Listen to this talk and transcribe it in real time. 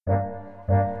Falar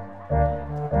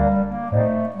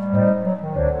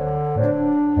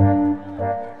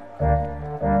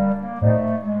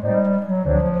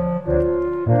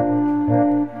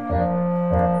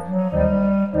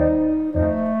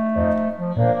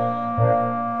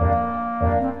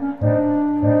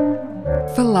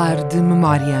de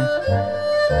memória.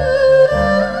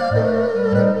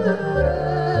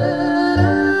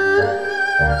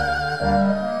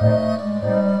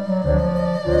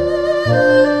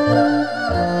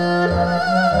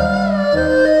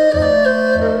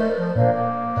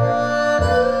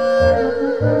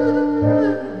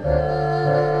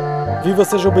 Viva,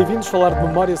 sejam bem-vindos a Falar de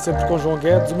Memória, sempre com João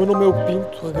Guedes. O meu nome é Hugo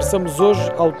Pinto. Regressamos hoje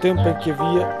ao tempo em que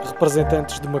havia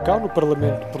representantes de Macau no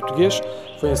Parlamento português.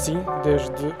 Foi assim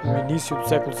desde o início do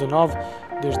século XIX,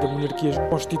 desde a monarquia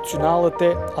constitucional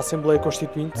até a Assembleia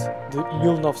Constituinte de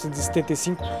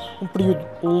 1975. Um período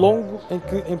longo em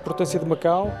que a importância de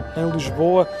Macau, em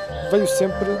Lisboa, veio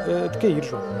sempre a decair,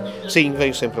 João. Sim,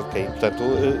 veio sempre a decair. Portanto,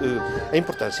 a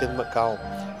importância de Macau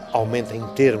aumenta em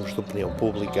termos de opinião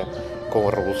pública com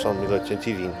a Revolução de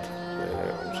 1820.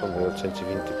 A Revolução de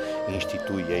 1820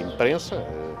 institui a imprensa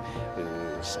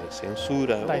sem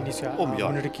censura. Dá início à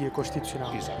monarquia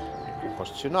constitucional. Exato.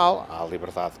 Constitucional, há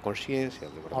liberdade de consciência,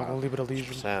 liberdade algum liberalismo.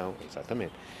 de expressão,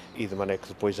 exatamente. E de maneira que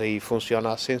depois aí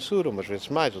funciona a censura, umas vezes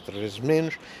mais, outras vezes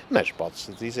menos, mas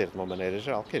pode-se dizer de uma maneira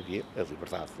geral que havia a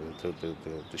liberdade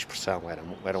de expressão,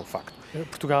 era um facto.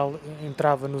 Portugal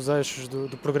entrava nos eixos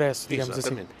do progresso, digamos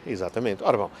Exatamente, assim. exatamente.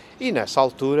 Ora bom, e nessa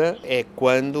altura é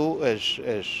quando as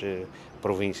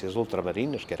províncias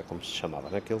ultramarinas, que era como se chamava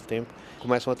naquele tempo,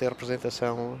 começam a ter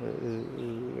representação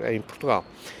em Portugal.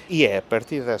 E é a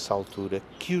partir dessa altura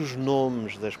que os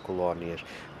nomes das colónias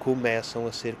começam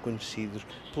a ser conhecidos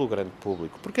pelo grande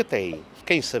público, porque até aí,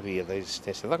 quem sabia da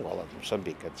existência de Angola, de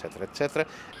Moçambique, etc.,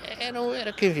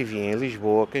 era quem vivia em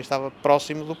Lisboa, quem estava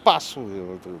próximo do paço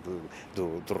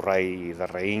do rei e da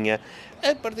rainha.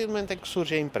 A partir do momento em que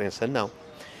surge a imprensa, não.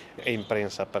 A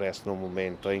imprensa aparece num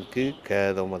momento em que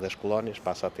cada uma das colónias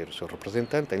passa a ter o seu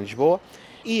representante em Lisboa,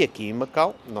 e aqui em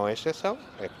Macau não é exceção,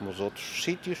 é como os outros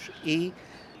sítios, e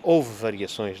houve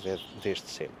variações desde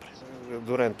sempre.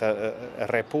 Durante a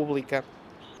República,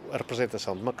 a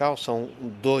representação de Macau são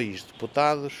 2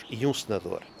 deputados e um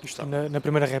senador. Isto na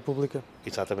Primeira República?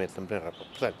 Exatamente, na Primeira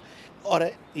República. Portanto,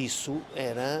 ora, isso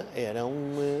era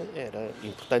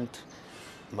importante.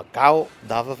 Macau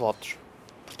dava votos.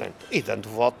 Portanto, e dando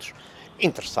votos,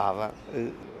 interessava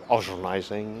aos jornais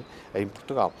em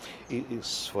Portugal. E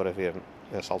se for a ver,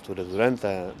 nessa altura, durante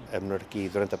a monarquia e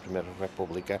durante a Primeira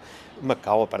República,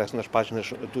 Macau aparece nas páginas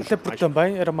dos jornais. Até porque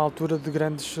também era uma altura de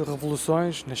grandes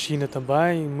revoluções, na China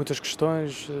também, muitas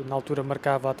questões. Na altura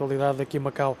marcava a atualidade aqui em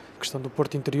Macau, a questão do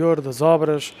Porto Interior, das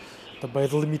obras, também a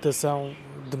delimitação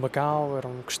de Macau,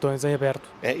 eram questões em aberto.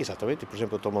 Exatamente, e por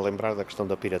exemplo eu estou-me a lembrar da questão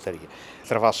da pirataria.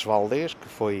 Travassos Valdés, que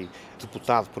foi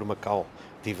deputado por Macau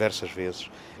diversas vezes,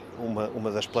 uma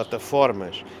das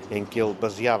plataformas em que ele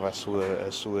baseava as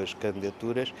suas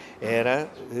candidaturas era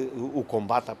o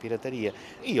combate à pirataria.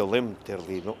 E eu lembro de ter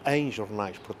lido em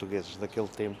jornais portugueses daquele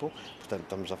tempo, portanto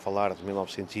estamos a falar de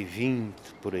 1920,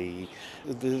 por aí,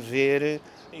 de ver,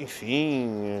 enfim,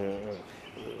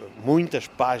 muitas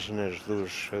páginas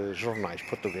dos jornais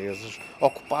portugueses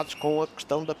ocupados com a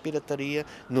questão da pirataria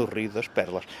no Rio das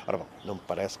Perlas. Ora bom, não me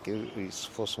parece que isso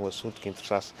fosse um assunto que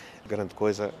interessasse grande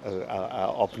coisa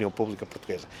à opinião pública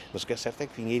portuguesa. Mas o que é certo é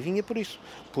que vinha por isso,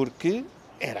 porque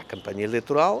era a campanha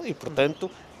eleitoral e,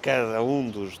 portanto, cada um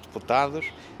dos deputados,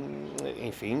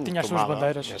 enfim, tinha as suas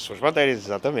bandeiras. As suas bandeiras,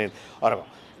 exatamente. Ora bom,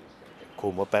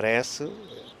 como aparece,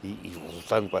 e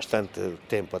voltando bastante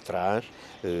tempo atrás,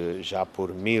 já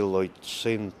por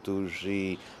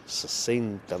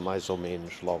 1860, mais ou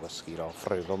menos, logo a seguir ao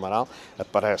Ferreira do Amaral,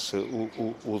 aparece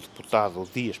o deputado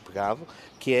Dias Pegado,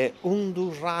 que é um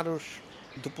dos raros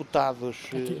deputados...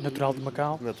 Natural de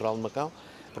Macau. Natural de Macau,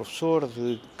 professor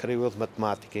creio eu, de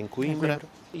matemática em Coimbra,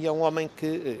 e é um homem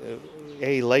que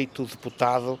é eleito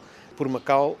deputado por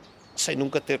Macau sem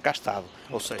nunca ter cá estado.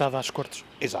 Deputado às Cortes.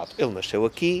 Exato. Ele nasceu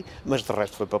aqui, mas de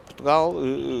resto foi para Portugal,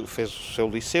 fez o seu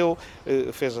liceu,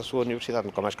 fez a sua universidade,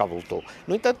 nunca mais cá voltou.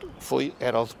 No entanto,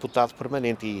 era o deputado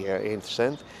permanente, e é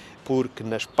interessante porque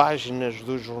nas páginas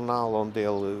do jornal onde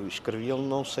ele escrevia, eu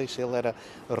não sei se ele era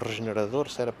regenerador,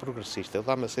 se era progressista. Ele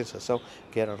dá-me a sensação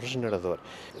que era regenerador.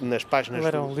 Nas páginas ele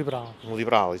era um liberal. Um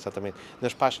liberal, exatamente.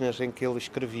 Nas páginas em que ele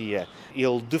escrevia,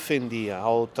 ele defendia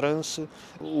ao trance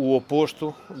o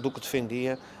oposto do que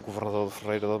defendia o governador de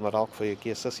Ferreira do Amaral, que foi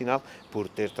aqui assassinado por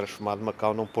ter transformado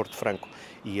Macau num Porto Franco.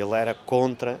 E ele era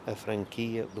contra a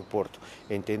franquia do Porto.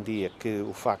 Entendia que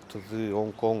o facto de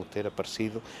Hong Kong ter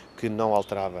aparecido que não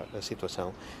alterava a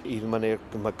situação e de maneira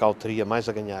que Macau teria mais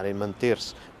a ganhar em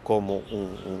manter-se como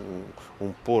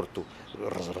um porto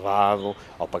reservado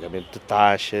ao pagamento de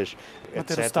taxas,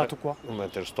 Manter etc. o status quo.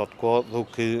 Manter o status quo do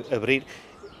que abrir.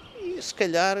 E se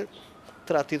calhar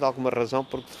terá tido alguma razão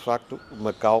porque de facto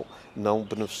Macau não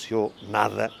beneficiou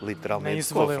nada,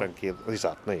 literalmente, com a franquia.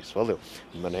 Exato, nem isso valeu.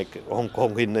 De maneira que Hong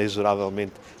Kong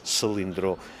inexoravelmente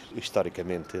cilindrou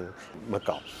historicamente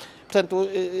Macau. Portanto,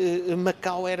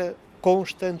 Macau era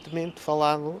constantemente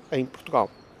falado em Portugal.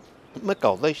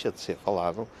 Macau deixa de ser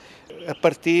falado a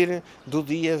partir do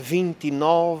dia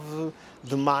 29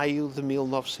 de maio de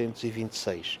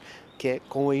 1926, que é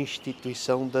com a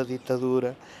instituição da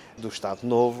ditadura do Estado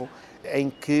Novo, em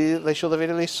que deixou de haver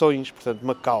eleições. Portanto,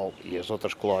 Macau e as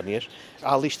outras colónias,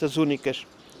 há listas únicas,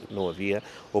 não havia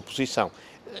oposição.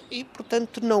 E,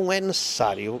 portanto, não é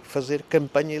necessário fazer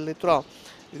campanha eleitoral.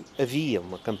 Havia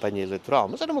uma campanha eleitoral,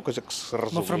 mas era uma coisa que se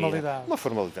resolvia. Uma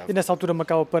formalidade. E nessa altura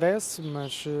Macau aparece,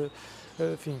 mas,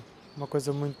 enfim, uma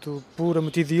coisa muito pura,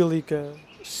 muito idílica.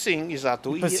 Sim,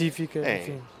 exato. Pacífica,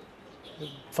 enfim.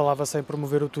 Falava-se em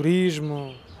promover o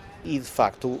turismo. E, de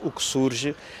facto, o que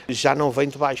surge já não vem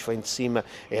de baixo, vem de cima.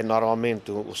 É normalmente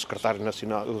o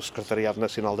Secretariado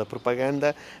Nacional da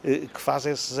Propaganda que faz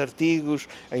esses artigos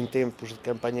em tempos de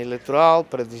campanha eleitoral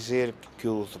para dizer que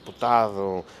o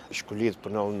deputado escolhido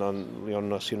pela União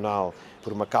Nacional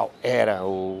por Macau era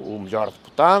o melhor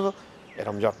deputado,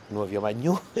 era o melhor porque não havia mais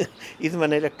nenhum, e de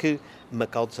maneira que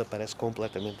Macau desaparece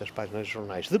completamente das páginas dos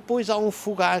jornais. Depois há um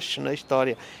fugaz na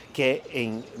história, que é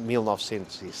em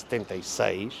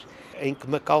 1976, em que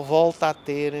Macau volta a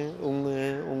ter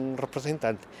um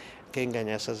representante. Quem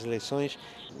ganha essas eleições,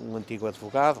 um antigo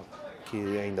advogado, que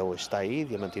ainda hoje está aí,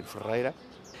 Diamantino Ferreira,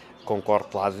 concorre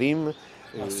pela ADIM.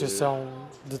 A Associação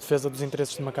de Defesa dos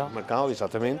Interesses de Macau. Macau,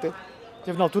 exatamente.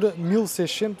 Teve na altura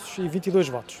 1.622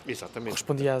 votos. Exatamente.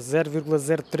 Correspondia a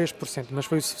 0,03%, mas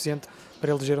foi o suficiente para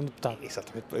eleger um deputado.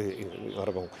 Exatamente.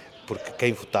 Ora bom, porque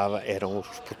quem votava eram os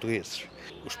portugueses.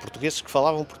 Os portugueses que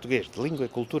falavam português, de língua e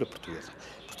cultura portuguesa.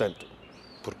 Portanto,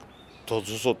 porque todos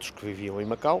os outros que viviam em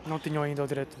Macau não tinham ainda o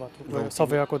direito de voto. Só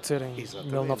veio a acontecer em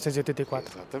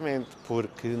 1984. Exatamente,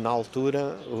 porque na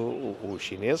altura os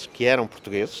chineses, que eram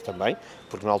portugueses também,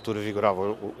 porque na altura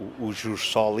vigorava o jus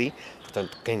soli,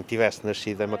 portanto, quem tivesse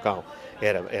nascido em Macau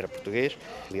era português.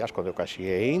 Aliás, quando eu cá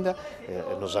cheguei ainda,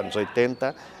 nos anos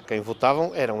 80, quem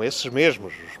votavam eram esses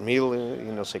mesmos, os 1000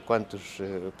 e não sei quantos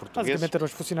portugueses. Basicamente eram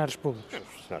os funcionários públicos.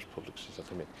 Os funcionários públicos,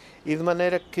 exatamente. E de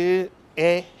maneira que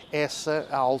é essa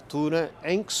a altura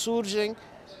em que surgem,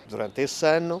 durante esse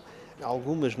ano,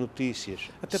 algumas notícias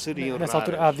até seriam nessa raras.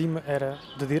 altura a ADIM era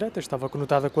de direita, estava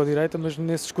conotada com a direita, mas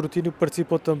nesse escrutínio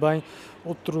participou também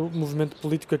outro movimento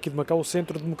político aqui de Macau, o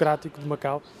Centro Democrático de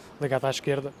Macau, ligado à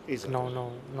esquerda, que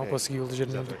não conseguiu eleger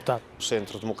nenhum deputado. O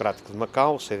Centro Democrático de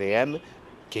Macau, o CDM,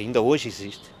 que ainda hoje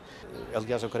existe.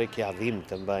 Aliás, eu creio que a ADIM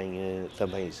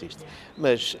também existe.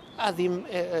 Mas a ADIM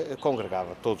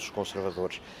congregava todos os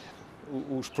conservadores.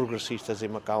 Os progressistas em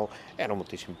Macau eram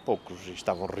muitíssimo poucos e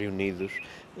estavam reunidos.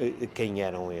 Quem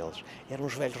eram eles? Eram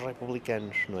os velhos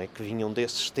republicanos, não é? Que vinham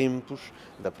desses tempos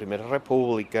da Primeira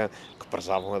República, que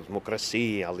prezavam a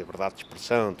democracia, a liberdade de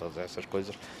expressão, todas essas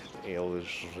coisas.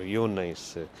 Eles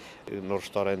reúnem-se no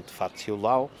restaurante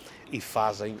Fatsiulau e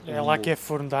fazem... É lá que é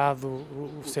fundado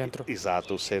o centro.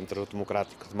 Exato, o Centro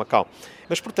Democrático de Macau.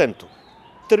 Mas, portanto,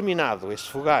 terminado esse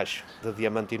fogacho de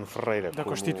Diamantino Ferreira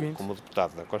como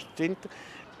deputado da Constituinte,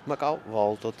 Macau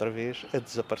volta outra vez a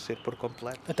desaparecer por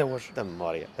completo. Até hoje. Da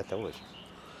memória, até hoje.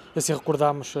 Assim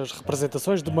recordamos as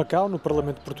representações de Macau no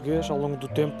Parlamento Português ao longo do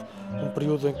tempo, um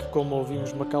período em que, como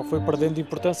ouvimos, Macau foi perdendo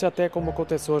importância até, como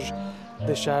acontece hoje,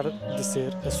 deixar de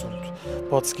ser assunto.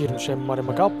 Pode seguir-nos em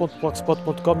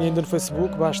memoriamacau.blogspot.com e ainda no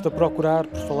Facebook, basta procurar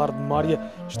por falar de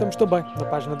memória. Estamos também na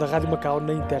página da Rádio Macau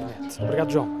na internet. Obrigado,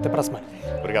 João. Até para a semana.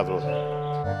 Obrigado.